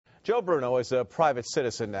Joe Bruno is a private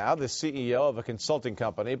citizen now, the CEO of a consulting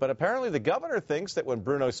company, but apparently the governor thinks that when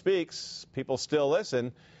Bruno speaks, people still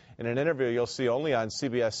listen. In an interview you'll see only on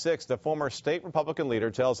CBS 6, the former state Republican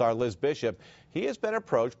leader tells our Liz Bishop he has been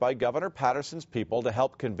approached by Governor Patterson's people to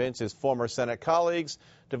help convince his former Senate colleagues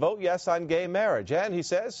to vote yes on gay marriage, and he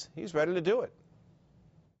says he's ready to do it.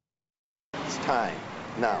 It's time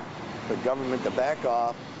now for government to back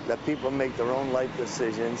off, let people make their own life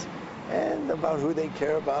decisions, and about who they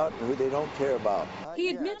care about and who they don't care about. He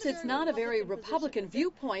admits it's not a very Republican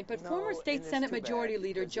viewpoint, but former state Senate Majority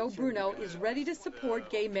Leader Joe Bruno is ready to support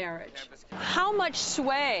gay marriage. How much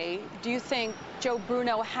sway do you think Joe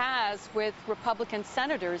Bruno has with Republican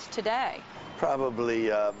senators today? Probably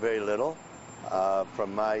very little.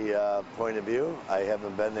 From my point of view, I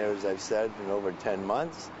haven't been there, as I've said, in over 10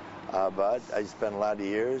 months, but I spent a lot of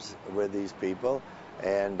years with these people.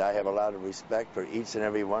 And I have a lot of respect for each and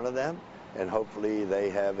every one of them, and hopefully they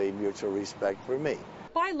have a mutual respect for me.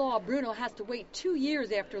 By law, Bruno has to wait 2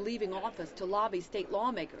 years after leaving office to lobby state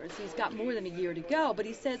lawmakers. He's got more than a year to go, but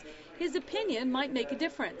he says his opinion might make a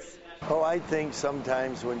difference. Oh, I think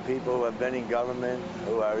sometimes when people who have been in government,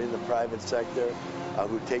 who are in the private sector,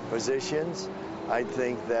 who take positions, I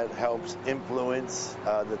think that helps influence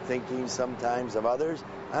the thinking sometimes of others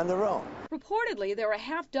on their own. Reportedly, there are a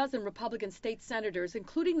half-dozen Republican state senators,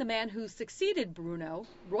 including the man who succeeded Bruno,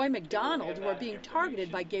 Roy McDonald, who are being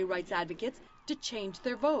targeted by gay rights advocates to change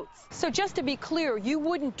their votes. So just to be clear, you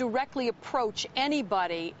wouldn't directly approach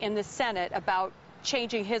anybody in the Senate about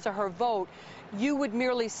changing his or her vote. You would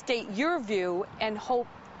merely state your view and hope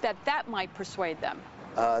that that might persuade them.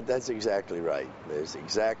 That's exactly right. That's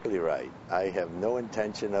exactly right. I have no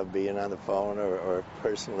intention of being on the phone or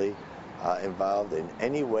personally involved in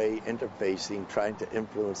any way interfacing, trying to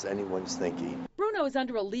influence anyone's thinking. Bruno is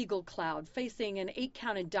under a legal cloud, facing an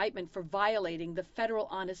 8-count indictment for violating the federal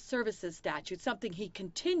honest services statute, something he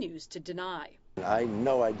continues to deny. I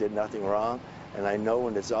know I did nothing wrong, and I know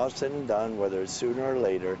when it's all said and done, whether it's sooner or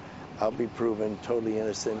later, I'll be proven totally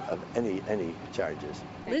innocent of any charges.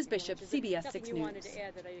 Liz Bishop, CBS 6 News.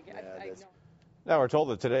 Now we're told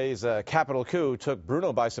that today's Capitol coup took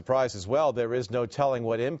Bruno by surprise as well. There is no telling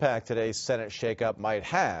what impact today's Senate shakeup might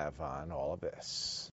have on all of this.